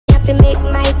to make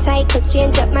my title,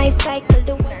 change up my cycle.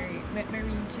 Let me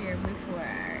read here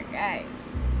before,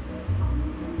 guys.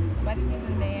 Nobody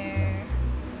in there.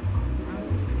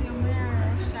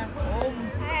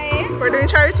 Hi. We're doing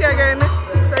charity again.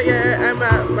 So yeah, I'm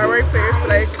at my workplace.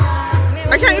 Like,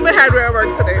 I can't even hide where I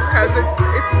work today because it's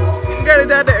girly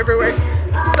dada everywhere.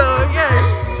 So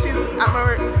yeah, she's at my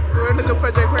work. We're on a good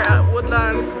project. We're at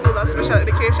Woodland School of Special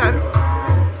Education.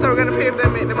 So we're gonna pave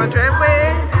them, make them a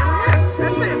driveway, and yeah,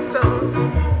 that's it. So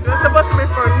it was supposed to be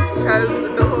fun because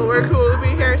the whole work crew will be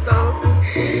here. So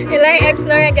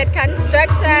HillaryxNoria get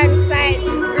construction sites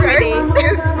ready.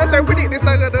 Right? That's our predict this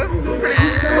ago though.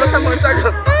 Predict about a month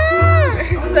ago.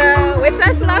 So wish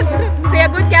us luck. See a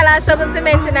good girl and shovel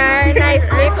cement in her nice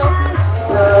makeup.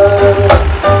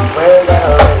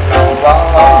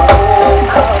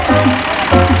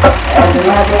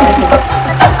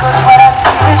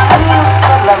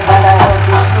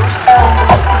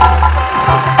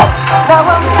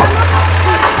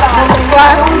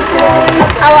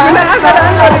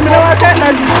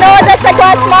 No, just like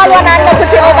a small one and don't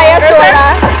put it over your shoulder.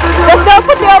 Just don't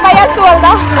put it over your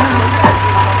shoulder.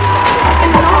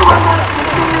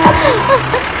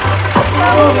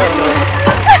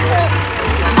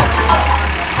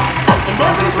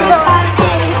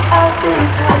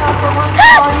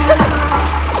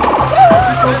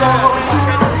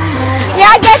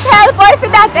 Yeah, get help or if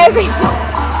that's heavy.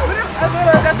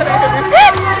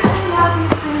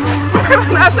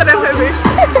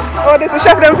 Oh, this is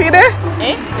chef them feed there?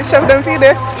 Eh? The chef them feed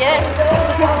there? Yeah.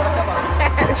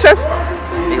 Chef,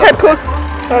 head cook.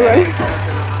 Hold on.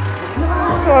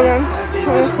 Hold on.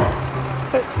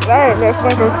 Alright, let's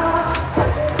make it.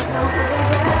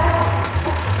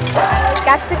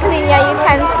 Got to clean your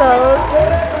utensils.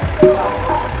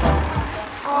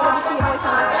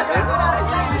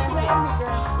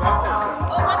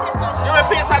 You a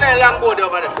piece of the long board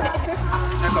over there.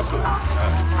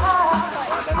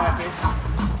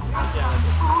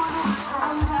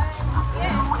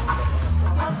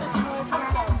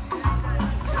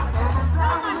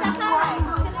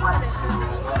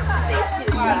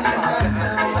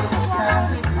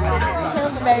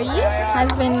 Pillsbury has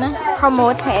been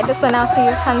promoted, so now she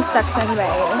is construction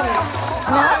ready.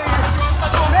 No?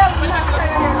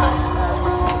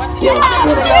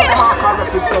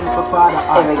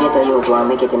 Every ghetto youth want to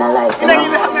make it in a life, you know?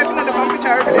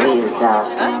 Real talk.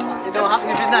 It don't happen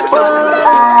if it's not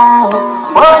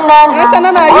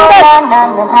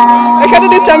I can't do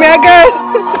this to me, girl.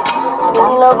 I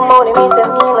love money, me say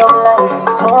me love life.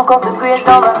 Smoke up the grace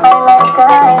down my eye like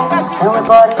I. And we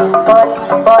body.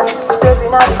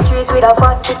 Stepping out the streets with a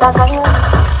fat piece of kind.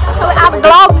 We have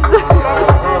gloves.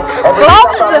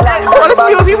 Gloves? What does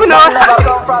few people know?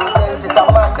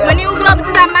 When you gloves is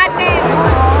a madness.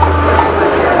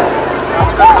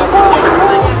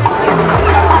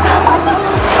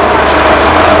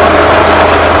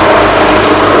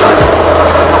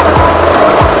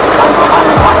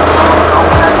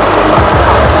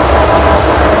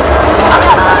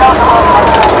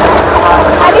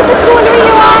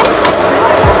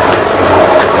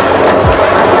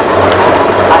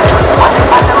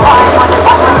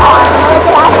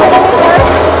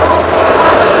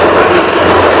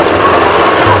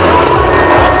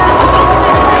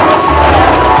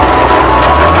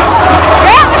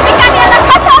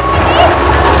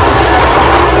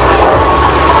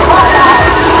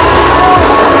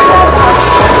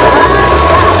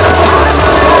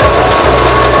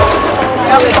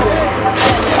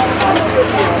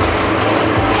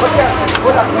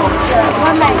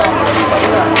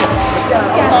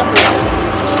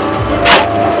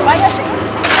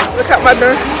 Look at my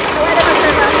door.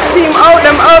 Team out,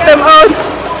 them out. Them out.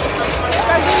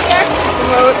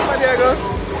 There you go.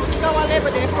 It's our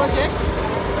Labor Day project.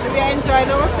 We are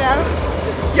enjoying ourselves.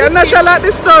 You're natural at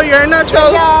this though, you're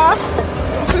natural. Yeah.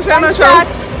 Since you're natural.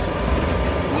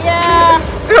 Yeah.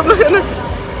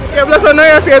 You're black on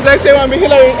your face like say you want to be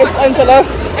Hillary X Angela.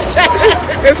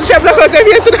 It's she black on your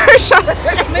face in her shot.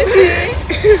 Missy.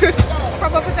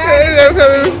 Proper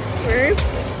potato.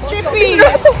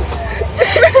 Chippies.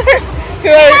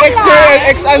 Hillary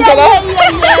X Angela.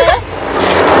 Yeah.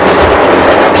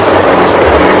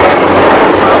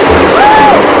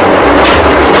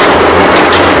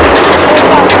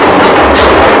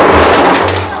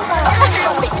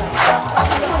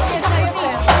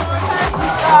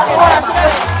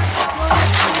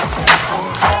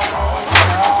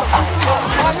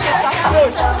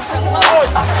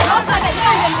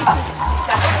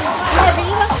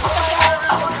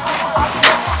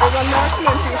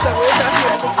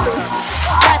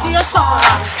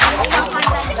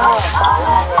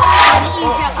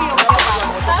 Easier for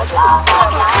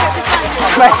you.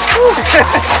 When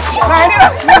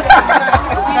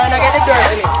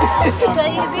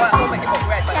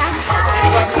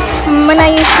I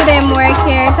used to them work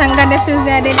here, thank God the shoes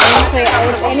I did play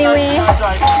out anyway.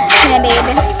 I did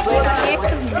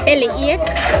belly ache,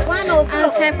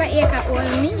 all type of ache at all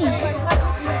me.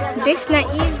 This not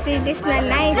easy, this not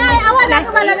nice. I want to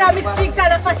come on a big streaks at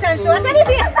the fashion show. What is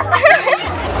it?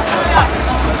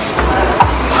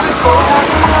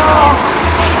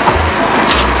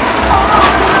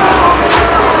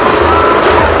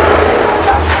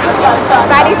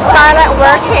 That is Scarlett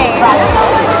working.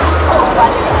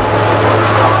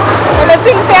 And the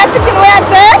things they are chicken where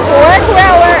jerk, work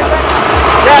where work.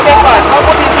 Yeah, big boss. How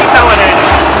about this pizza one there?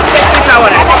 Pizza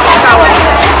one there. Pizza one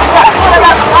there.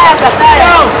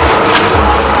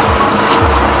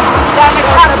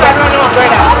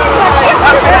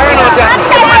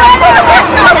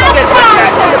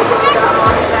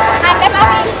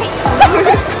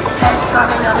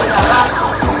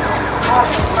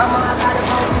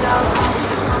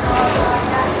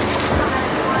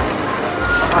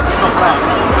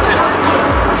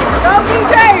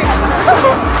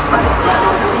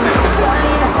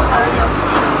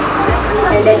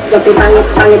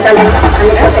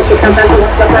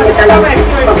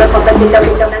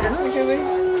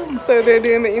 So they're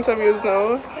doing the interviews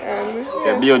now, and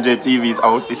yeah, BOJ TV is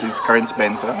out. This is Karen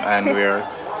Spencer, and we're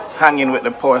hanging with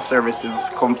the Power Services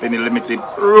Company Limited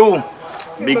crew.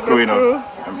 Big crew, you know.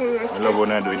 I love what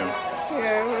they're doing.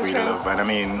 yeah, Really love, and I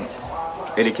mean,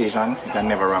 education. You can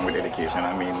never wrong with education.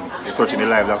 I mean, you're touching the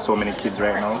lives of so many kids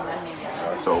right now.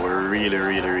 So we're really,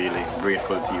 really, really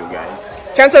grateful to you guys.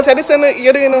 Can't tell this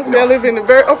you're doing they're living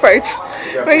very upright.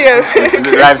 But yeah. It's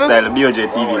a lifestyle,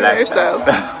 BOJ TV lifestyle.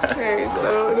 Right,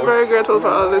 so we're very grateful for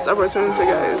all this opportunity,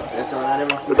 guys.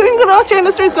 We're doing good out here in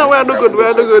the streets now. We're doing good.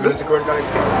 We're doing good.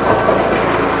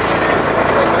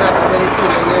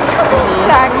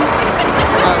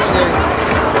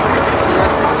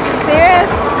 Serious?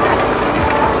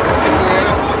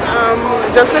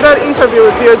 Just did an interview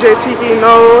with BOJ TV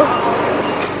now.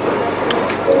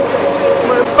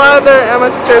 My father and my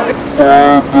sister.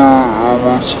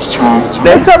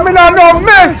 They said me not no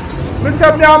miss. Me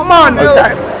said me a man.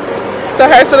 So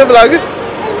hi to the vlog.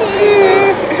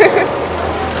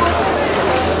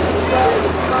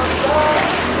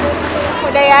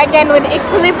 They are again with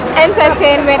Eclipse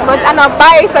Entertainment, but I'm not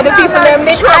biased, so the people they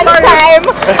make on time.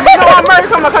 You don't want Barry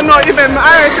come back and not even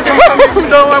my to come from you.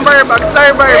 Don't want Barry back.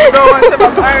 Sorry Barry, we don't want to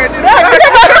have my to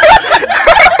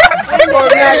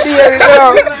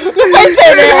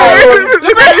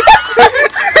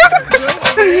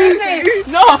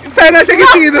No. So I take it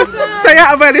easy. So you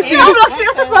have the scene.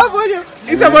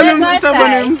 It's a volume. It's a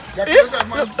volume.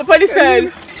 The police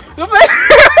said.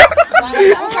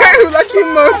 Sorry, lucky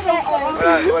mouth.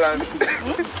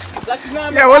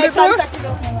 Yeah, what it do?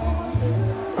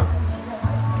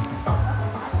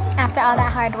 After all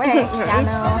that hard work, y'all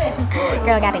know,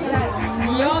 girl gotta eat.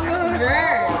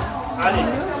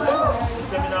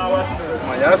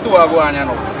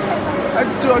 A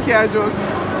joke, yeah, a joke.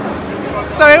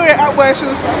 So we at wear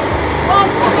shoes.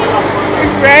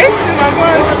 Right? In my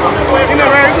one. In a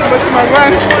very good, but in my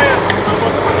one.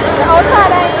 The whole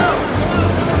time I eat.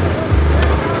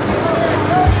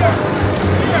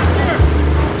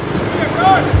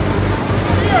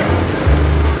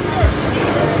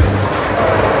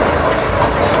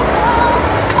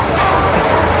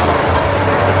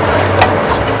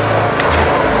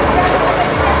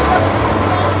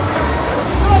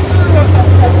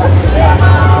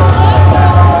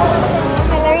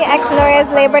 HillaryxNoria's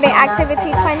Labor Day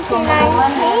Activity 2019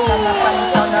 completed.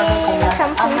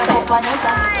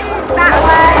 That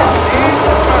was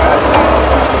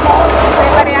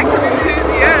Labor Day Activities.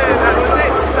 Yeah, that was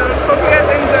it. So hope you guys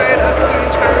enjoyed us doing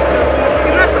charity.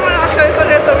 You know, someone actually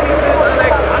suggested so many people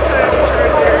like actually doing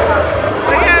charity here.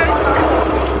 But yeah.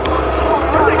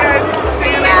 So guys,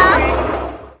 see you next week.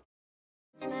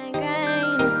 My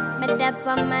grind, my depth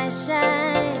on my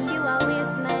shine. You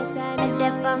always my time, my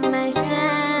depth on my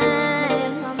shine.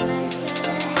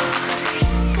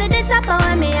 To the top of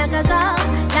where me I go go.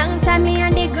 Long time me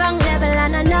on the ground level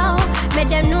and I know. Make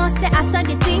them know say I saw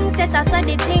the thing, set I saw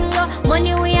the thing go.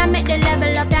 Money we I make the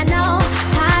level up, I know.